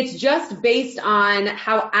it's just based on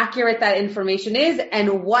how accurate that information is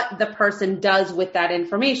and what the person does with that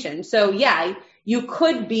information. So yeah, you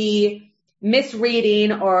could be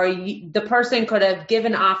misreading, or the person could have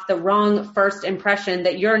given off the wrong first impression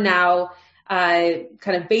that you're now kind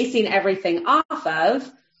of basing everything off of.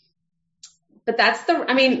 But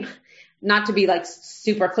not to be like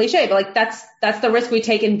super cliche, but like that's the risk we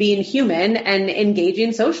take in being human and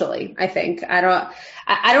engaging socially. I think I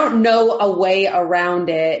don't know a way around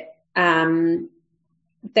it that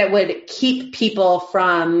would keep people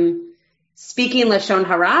from speaking Lashon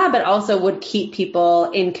Hara, but also would keep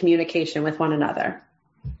people in communication with one another.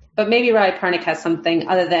 But maybe Rabbi Parnick has something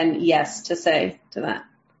other than yes to say to that.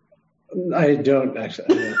 I don't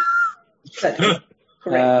actually.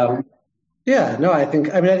 Yeah, no, I think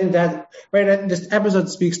that, right, this episode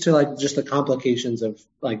speaks to like just the complications of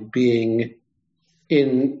like being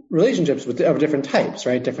in relationships of different types,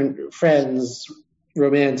 right? Different friends,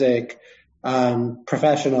 romantic,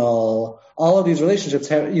 professional, all of these relationships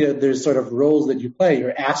have, there's sort of roles that you play.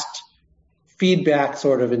 You're asked feedback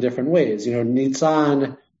sort of in different ways.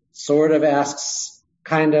 Nitzan sort of asks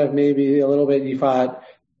kind of maybe a little bit, Yifat,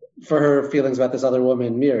 for her feelings about this other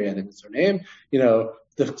woman, Miri, I think is her name,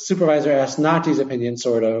 the supervisor asked Nati's opinion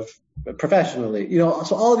sort of professionally,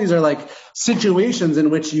 so all of these are like situations in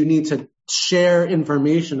which you need to share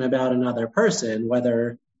information about another person,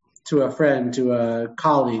 whether to a friend, to a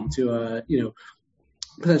colleague, to a,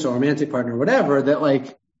 potential romantic partner, whatever, that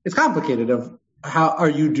like it's complicated of how are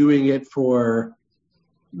you doing it for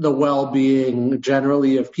the well-being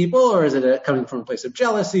generally of people, or is it coming from a place of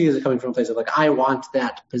jealousy? Is it coming from a place of like, I want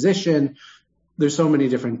that position? There's so many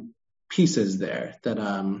different pieces there that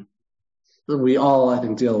we all, I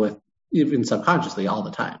think, deal with even subconsciously all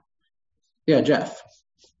the time. Yeah, Jeff.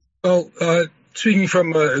 Well, speaking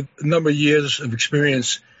from a number of years of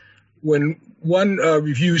experience, when one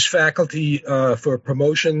reviews faculty for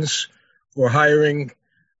promotions or hiring,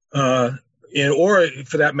 or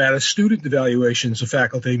for that matter, student evaluations of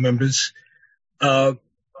faculty members,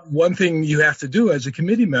 one thing you have to do as a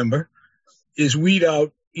committee member is weed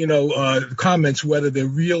out, comments, whether they're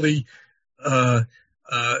really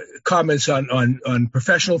comments on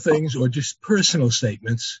professional things or just personal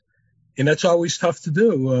statements. And that's always tough to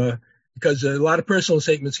do because a lot of personal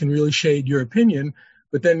statements can really shade your opinion.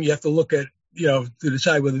 But then you have to look at, to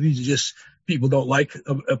decide whether these are just people don't like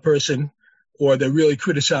a person or they're really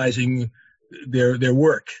criticizing their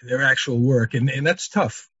work, their actual work. And that's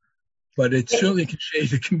tough. But it certainly can shade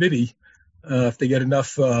the committee if they get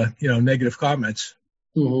enough, negative comments.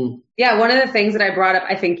 Mm-hmm. Yeah, one of the things that I brought up,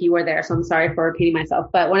 I think you were there, so I'm sorry for repeating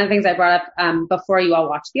myself, but one of the things I brought up before you all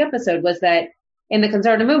watched the episode was that in the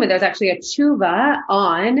conservative movement, there's actually a tshuva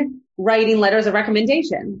on writing letters of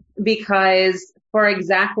recommendation, because for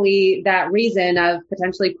exactly that reason of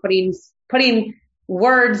potentially putting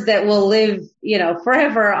words that will live,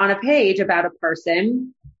 forever on a page about a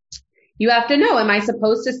person, you have to know, am I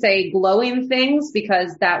supposed to say glowing things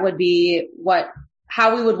because that would be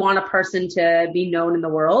how we would want a person to be known in the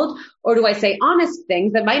world? Or do I say honest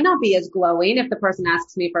things that might not be as glowing if the person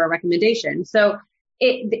asks me for a recommendation? So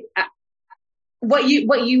what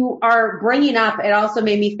you are bringing up, it also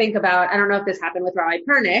made me think about, I don't know if this happened with Rabbi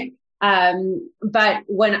Pernick, but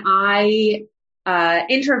when I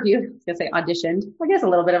auditioned, I guess a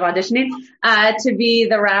little bit of auditioning, to be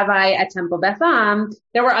the rabbi at Temple Beth Am,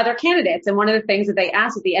 there were other candidates. And one of the things that they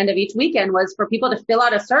asked at the end of each weekend was for people to fill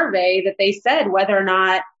out a survey that they said whether or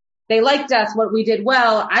not they liked us, what we did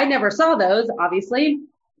well. I never saw those, obviously,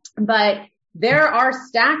 but there are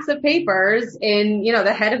stacks of papers in,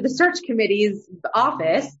 the head of the search committee's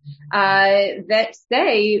office, that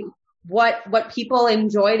say what people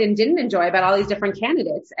enjoyed and didn't enjoy about all these different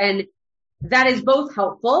candidates. And that is both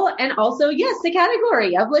helpful and also, yes, the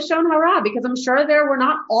category of Lashon Hara, because I'm sure there were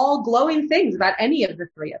not all glowing things about any of the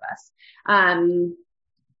three of us.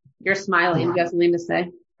 You're smiling. You have something to say,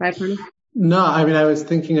 right, Bernie? No, I was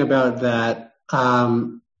thinking about that.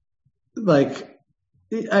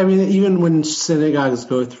 I mean, even when synagogues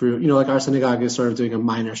go through, like our synagogue is sort of doing a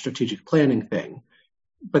minor strategic planning thing.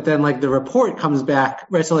 But then like the report comes back,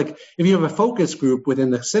 right? So like if you have a focus group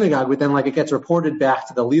within the synagogue, but then like it gets reported back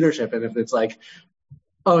to the leadership. And if it's like,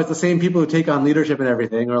 oh, it's the same people who take on leadership and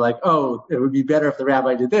everything, or like, oh, it would be better if the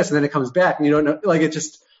rabbi did this. And then it comes back and you don't know, like it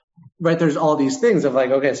just, right? There's all these things of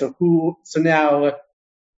like, okay, so now,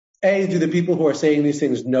 do the people who are saying these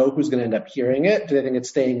things know who's going to end up hearing it? Do they think it's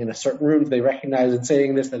staying in a certain room? Do they recognize in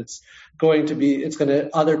saying this that it's going to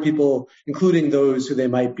other people, including those who they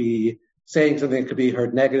might be saying something that could be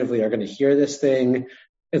heard negatively, are going to hear this thing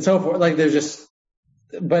and so forth. Like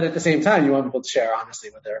but at the same time, you want people to share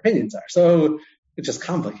honestly what their opinions are. So it's just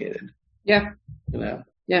complicated. Yeah.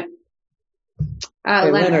 Yeah.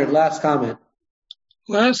 Leonard, last comment.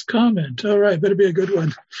 Last comment. All right. Better be a good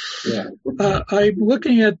one. Yeah. I'm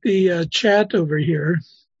looking at the chat over here,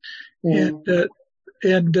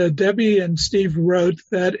 and Debbie and Steve wrote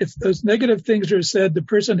that if those negative things are said, the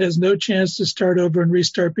person has no chance to start over and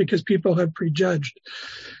restart because people have prejudged.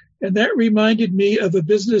 And that reminded me of a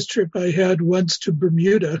business trip I had once to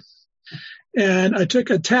Bermuda. And I took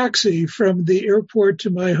a taxi from the airport to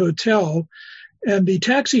my hotel. And the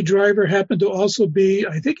taxi driver happened to also be,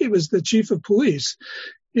 I think he was the chief of police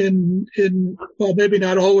in well, maybe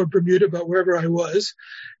not all of Bermuda, but wherever I was.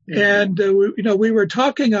 And, we were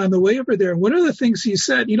talking on the way over there. One of the things he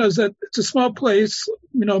said, is that it's a small place.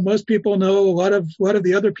 Most people know a lot of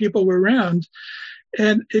the other people were around.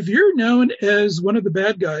 And if you're known as one of the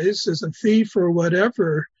bad guys, as a thief or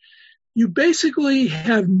whatever, you basically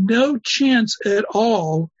have no chance at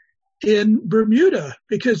all in Bermuda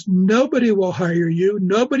because nobody will hire you.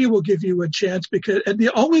 Nobody will give you a chance and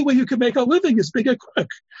the only way you can make a living is being a crook.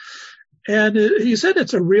 And he said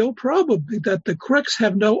it's a real problem that the crooks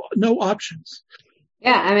have no options.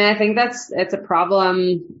 Yeah. I mean, I think it's a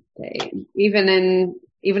problem even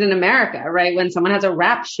in America, right? When someone has a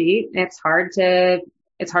rap sheet, it's hard to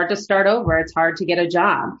start over. It's hard to get a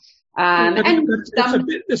job.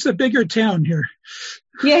 It's a bigger town here.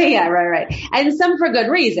 Yeah, right. And some for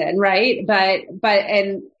good reason, right? But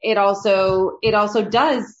it also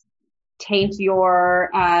does taint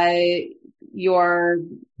your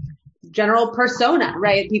general persona,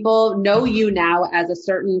 right? People know you now as a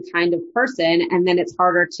certain kind of person, and then it's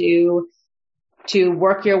harder to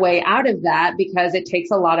work your way out of that because it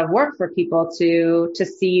takes a lot of work for people to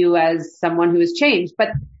see you as someone who has changed. But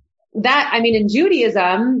in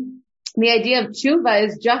Judaism, the idea of tshuva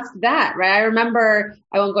is just that, right? I remember,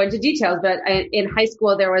 I won't go into details, but in high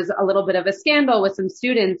school, there was a little bit of a scandal with some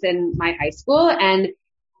students in my high school, and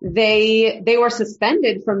they were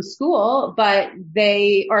suspended from school,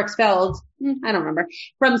 or expelled, I don't remember,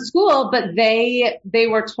 from school, but they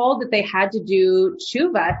were told that they had to do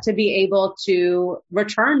tshuva to be able to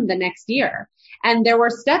return the next year. And there were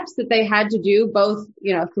steps that they had to do both,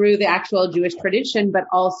 through the actual Jewish tradition, but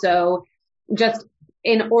also just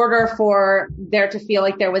in order for there to feel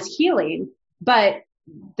like there was healing. But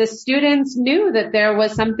the students knew that there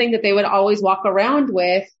was something that they would always walk around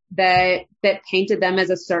with that painted them as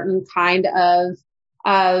a certain kind of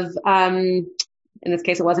in this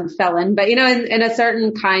case, it wasn't felon, but in a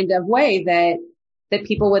certain kind of way that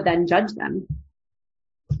people would then judge them.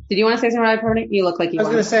 Did you want to say something about it? You look like you I was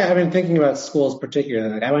going to say, I've been thinking about schools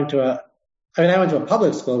particularly. Like I went to a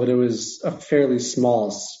public school, but it was a fairly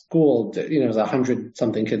small school. It was 100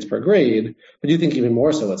 something kids per grade. But you think even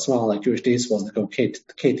more so at small, like Jewish day schools that go K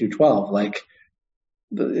through 12. Like,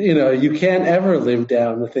 you can't ever live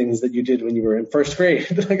down the things that you did when you were in first grade.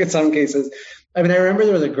 Like in some cases, I remember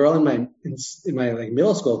there was a girl in my like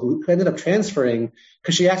middle school who ended up transferring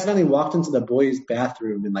because she accidentally walked into the boys'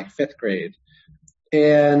 bathroom in like fifth grade.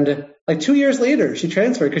 And like 2 years later, she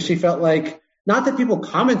transferred because she felt like, not that people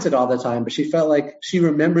commented all the time, but she felt like she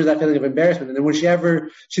remembers that feeling of embarrassment. And then when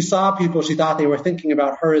she saw people, she thought they were thinking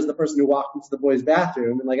about her as the person who walked into the boys'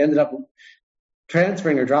 bathroom and like ended up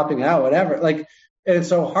transferring or dropping out, whatever. Like, and it's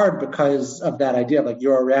so hard because of that idea of like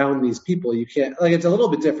you're around these people. You can't, like, it's a little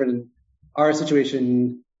bit different in our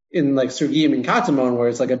situation in like Surgim and Katamon, where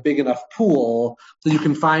it's like a big enough pool so you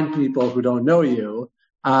can find people who don't know you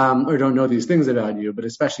or don't know these things about you. But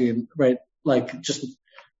especially like just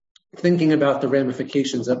thinking about the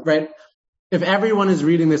ramifications of, right, if everyone is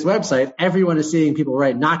reading this website, everyone is seeing people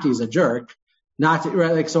write Nati's a jerk, Nati,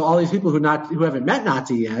 right? Like, so all these people who haven't met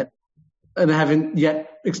Nati yet and haven't yet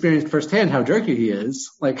experienced firsthand how jerky he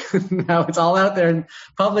is, like now it's all out there in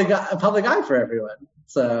public eye for everyone.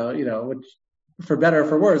 So, which for better or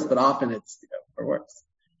for worse, but often it's, for worse.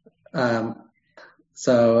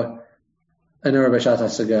 So I know Rabbi Shat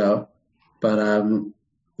has to go, but,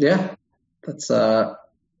 yeah, that's,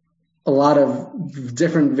 a lot of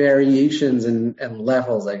different variations and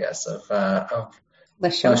levels, I guess, of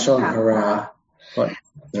Lashon Hara.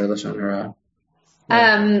 Lashon Hara.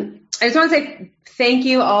 I just want to say thank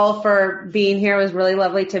you all for being here. It was really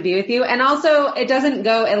lovely to be with you. And also, it doesn't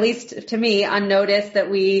go, at least to me, unnoticed that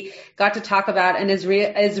we got to talk about an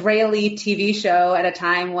Israeli TV show at a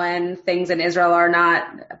time when things in Israel are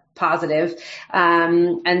not positive.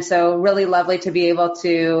 And so really lovely to be able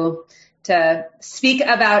to speak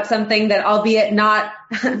about something that, albeit not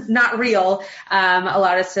real,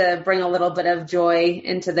 allowed us to bring a little bit of joy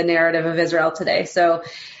into the narrative of Israel today. So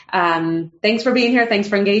thanks for being here. Thanks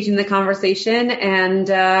for engaging in the conversation.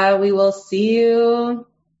 And we will see you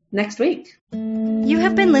next week. You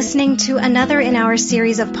have been listening to another in our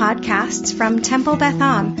series of podcasts from Temple Beth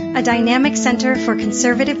Am, a dynamic center for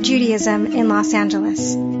conservative Judaism in Los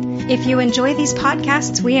Angeles. If you enjoy these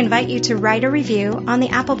podcasts, we invite you to write a review on the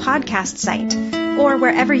Apple Podcast site or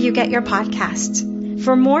wherever you get your podcasts.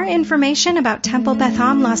 For more information about Temple Beth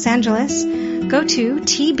Am Los Angeles, go to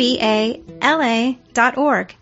tbala.org.